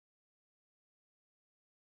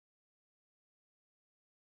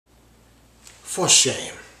For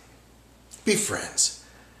shame. Be friends,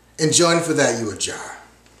 and join for that you ajar.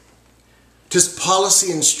 'Tis policy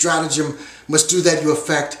and stratagem must do that you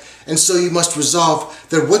effect, and so you must resolve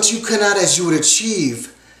that what you cannot as you would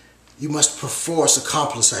achieve, you must perforce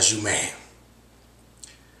accomplish as you may.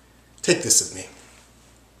 Take this of me.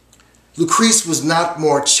 Lucrece was not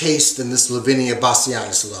more chaste than this Lavinia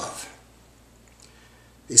Bassianus love.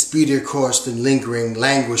 A speedier course than lingering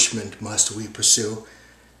languishment must we pursue,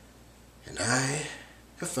 and I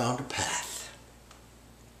have found a path.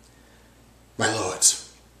 My lords,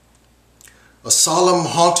 a solemn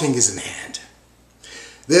haunting is in hand.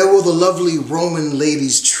 There will the lovely Roman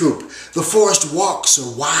ladies troop. The forest walks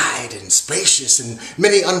are wide and spacious, and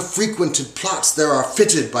many unfrequented plots there are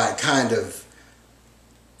fitted by a kind of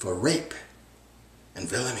for rape and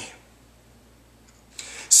villainy.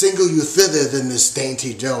 Single you thither than this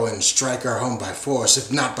dainty doe, and strike her home by force,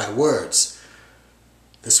 if not by words.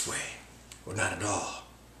 This way, or not at all,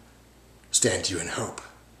 stand you in hope.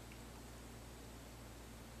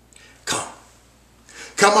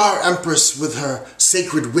 Come our empress with her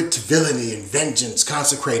sacred wit to villainy and vengeance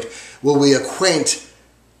consecrate, will we acquaint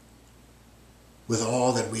with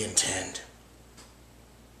all that we intend.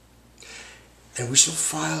 And we shall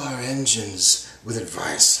file our engines with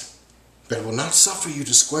advice, but will not suffer you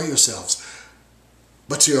to square yourselves,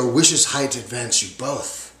 but to your wishes' height advance you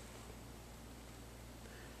both.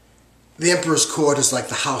 The emperor's court is like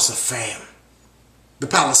the house of fame, the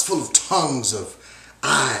palace full of tongues, of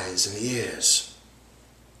eyes and ears.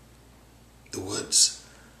 The woods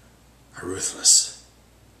are ruthless,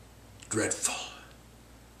 dreadful,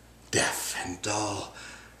 deaf and dull.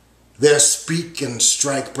 There speak and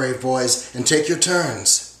strike, brave boys, and take your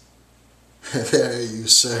turns. There you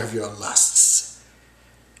serve your lusts,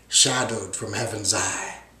 shadowed from heaven's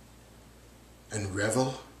eye, and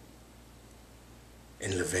revel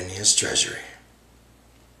in Lavinia's treasury.